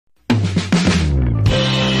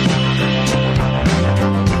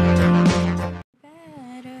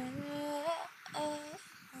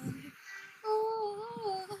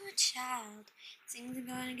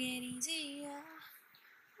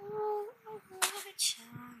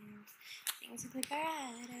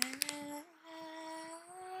brighter.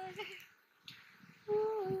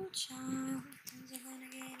 Ooh, child, things are gonna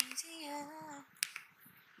get easier.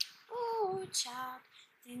 Ooh, child,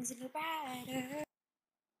 things will be brighter.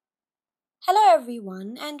 Hello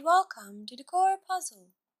everyone and welcome to the Core Puzzle.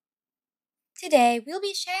 Today we'll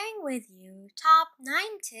be sharing with you top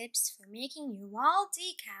 9 tips for making your wall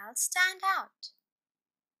decals stand out.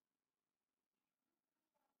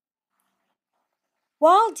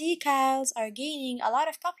 Wall decals are gaining a lot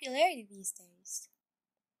of popularity these days.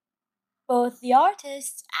 Both the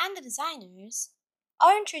artists and the designers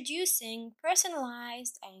are introducing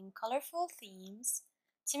personalized and colorful themes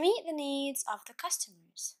to meet the needs of the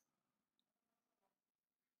customers.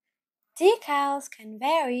 Decals can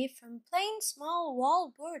vary from plain small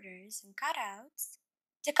wall borders and cutouts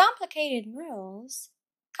to complicated murals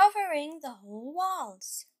covering the whole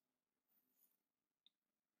walls.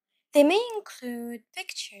 They may include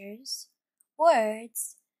pictures,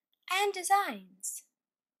 words, and designs.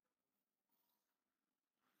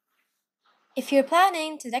 If you're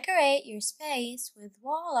planning to decorate your space with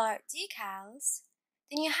wall art decals,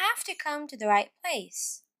 then you have to come to the right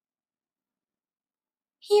place.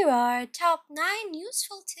 Here are top 9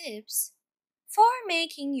 useful tips for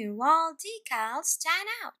making your wall decals stand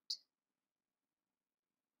out.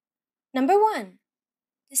 Number 1.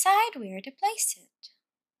 Decide where to place it.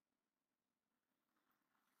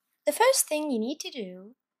 The first thing you need to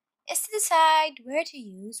do is to decide where to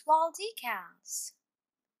use wall decals.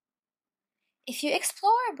 If you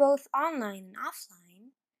explore both online and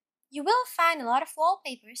offline, you will find a lot of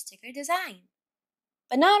wallpaper sticker design,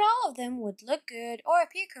 but not all of them would look good or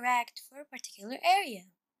appear correct for a particular area.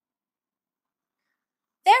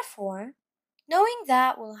 Therefore, knowing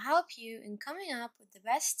that will help you in coming up with the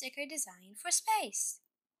best sticker design for space.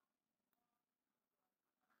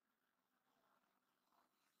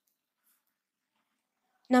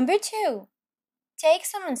 Number 2. Take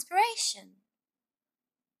some inspiration.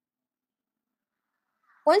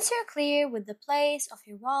 Once you're clear with the place of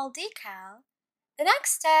your wall decal, the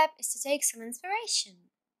next step is to take some inspiration.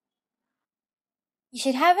 You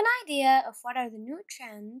should have an idea of what are the new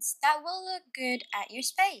trends that will look good at your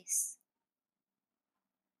space.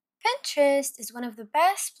 Pinterest is one of the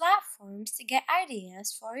best platforms to get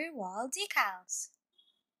ideas for your wall decals.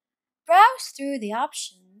 Browse through the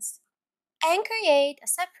options and create a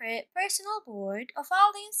separate personal board of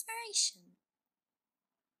all the inspiration.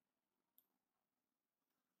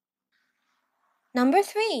 Number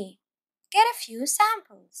 3. Get a few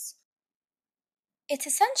samples. It's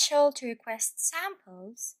essential to request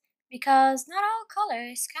samples because not all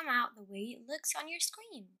colors come out the way it looks on your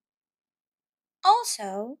screen.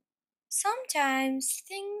 Also, sometimes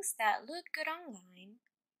things that look good online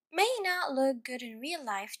may not look good in real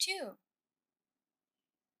life too.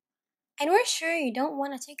 And we're sure you don't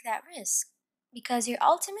want to take that risk because your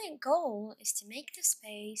ultimate goal is to make the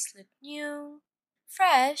space look new,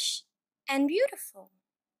 fresh, and beautiful.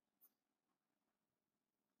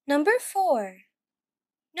 Number 4.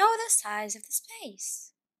 Know the size of the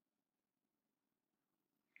space.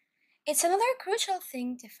 It's another crucial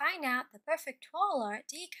thing to find out the perfect wall art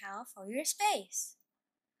decal for your space.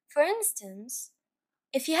 For instance,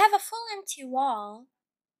 if you have a full empty wall,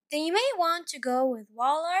 then you may want to go with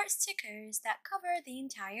wall art stickers that cover the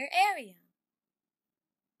entire area.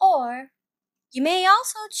 Or, you may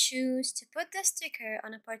also choose to put the sticker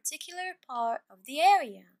on a particular part of the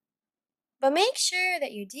area. But make sure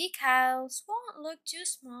that your decals won't look too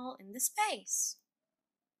small in the space.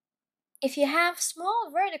 If you have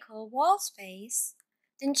small vertical wall space,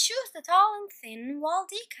 then choose the tall and thin wall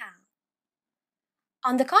decal.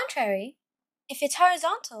 On the contrary, if it's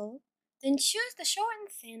horizontal, then choose the short and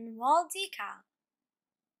thin wall decal.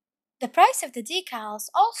 The price of the decals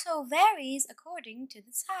also varies according to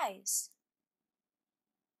the size.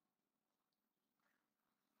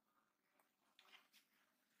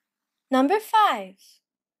 Number 5.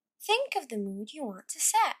 Think of the mood you want to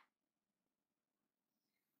set.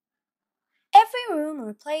 Every room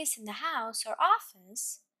or place in the house or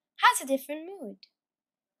office has a different mood.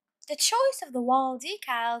 The choice of the wall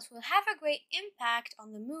decals will have a great impact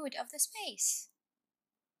on the mood of the space.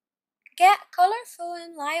 Get colorful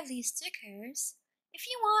and lively stickers if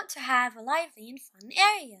you want to have a lively and fun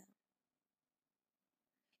area.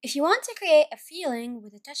 If you want to create a feeling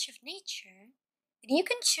with a touch of nature, then you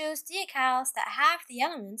can choose decals that have the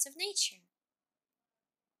elements of nature.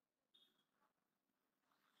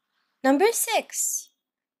 Number 6.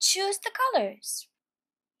 Choose the colors.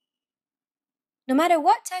 No matter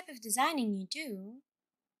what type of designing you do,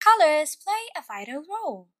 colors play a vital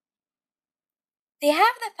role. They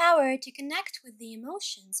have the power to connect with the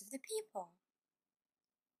emotions of the people.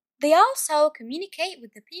 They also communicate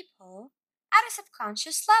with the people at a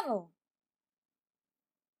subconscious level.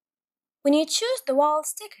 When you choose the wall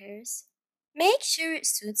stickers, make sure it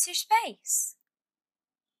suits your space.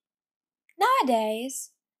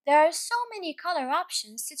 Nowadays, there are so many color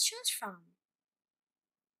options to choose from.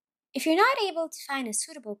 If you're not able to find a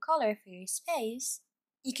suitable color for your space,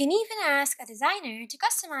 you can even ask a designer to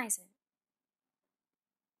customize it.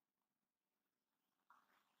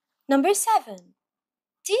 Number 7.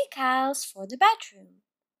 Decals for the bedroom.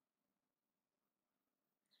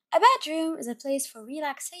 A bedroom is a place for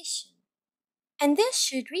relaxation, and this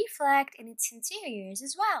should reflect in its interiors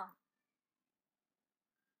as well.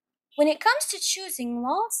 When it comes to choosing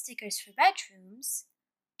wall stickers for bedrooms,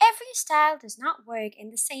 every style does not work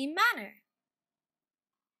in the same manner.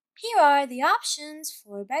 Here are the options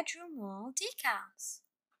for bedroom wall decals.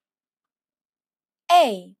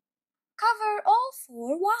 A. Cover all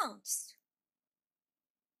 4 walls.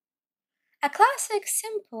 A classic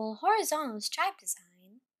simple horizontal stripe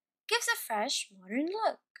design gives a fresh modern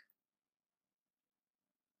look.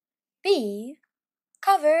 B.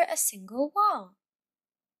 Cover a single wall.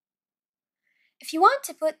 If you want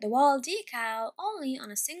to put the wall decal only on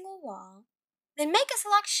a single wall, then make a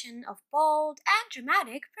selection of bold and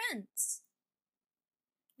dramatic prints.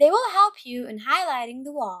 They will help you in highlighting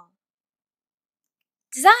the wall.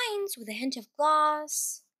 Designs with a hint of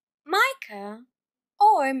gloss, mica,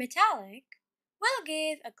 or metallic will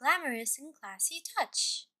give a glamorous and classy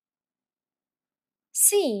touch.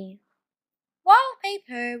 C.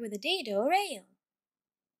 Wallpaper with a dado rail.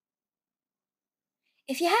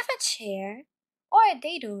 If you have a chair or a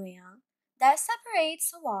dado rail that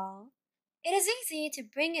separates a wall, it is easy to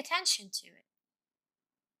bring attention to it.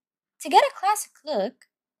 To get a classic look,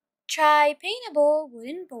 try paintable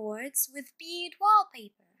wooden boards with bead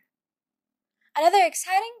wallpaper. Another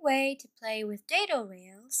exciting way to play with dado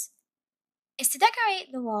rails is to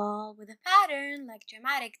decorate the wall with a pattern like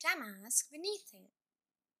dramatic damask beneath it.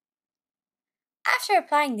 After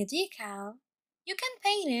applying the decal, you can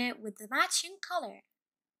paint it with the matching color.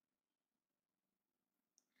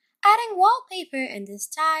 Adding wallpaper in this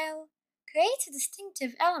style creates a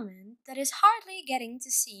distinctive element that is hardly getting to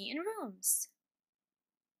see in rooms.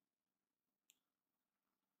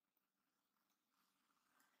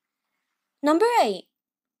 Number 8.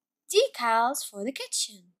 Decals for the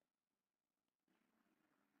kitchen.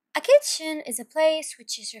 A kitchen is a place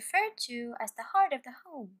which is referred to as the heart of the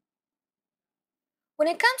home. When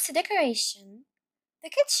it comes to decoration, the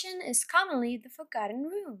kitchen is commonly the forgotten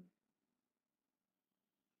room.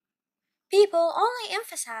 People only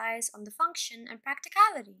emphasize on the function and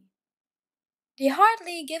practicality. They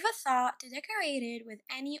hardly give a thought to decorate it with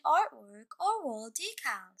any artwork or wall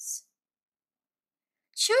decals.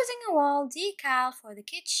 Choosing a wall decal for the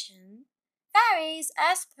kitchen varies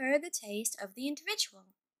as per the taste of the individual.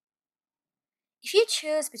 If you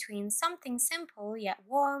choose between something simple yet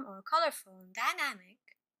warm or colorful and dynamic,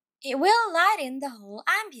 it will lighten the whole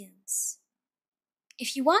ambience.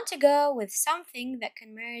 If you want to go with something that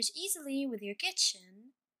can merge easily with your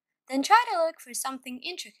kitchen, then try to look for something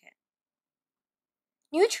intricate.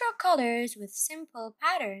 Neutral colors with simple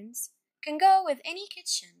patterns can go with any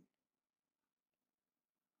kitchen.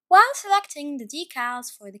 While selecting the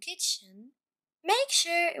decals for the kitchen, make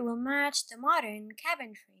sure it will match the modern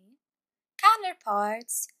cabinetry,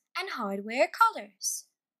 counterparts, and hardware colors.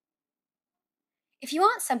 If you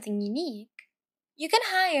want something unique, you can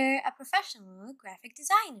hire a professional graphic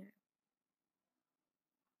designer.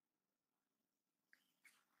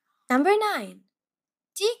 Number 9.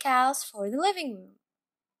 Decals for the living room.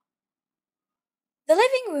 The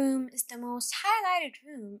living room is the most highlighted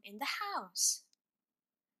room in the house.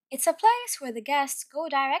 It's a place where the guests go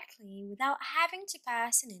directly without having to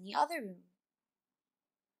pass in any other room.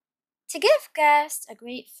 To give guests a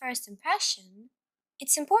great first impression,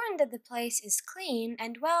 it's important that the place is clean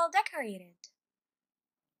and well decorated.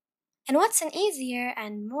 And what's an easier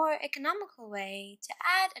and more economical way to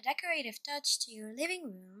add a decorative touch to your living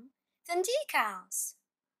room than decals?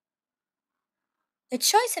 The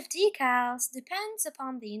choice of decals depends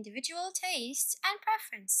upon the individual taste and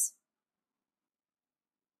preference.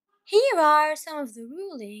 Here are some of the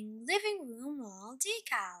ruling living room wall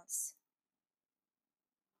decals.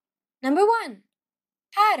 Number 1.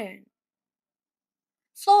 Pattern.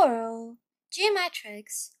 Floral,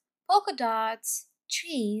 geometrics, polka dots,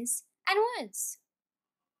 trees, and woods.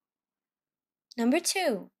 Number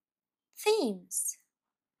 2. Themes.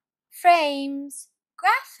 Frames,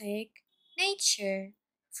 graphic, nature,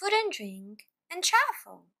 food and drink, and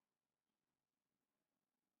travel.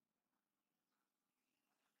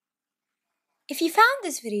 If you found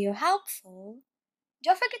this video helpful,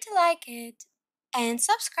 Don't forget to like it and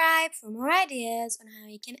subscribe for more ideas on how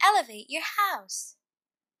you can elevate your house.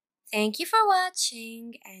 Thank you for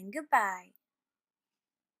watching and goodbye.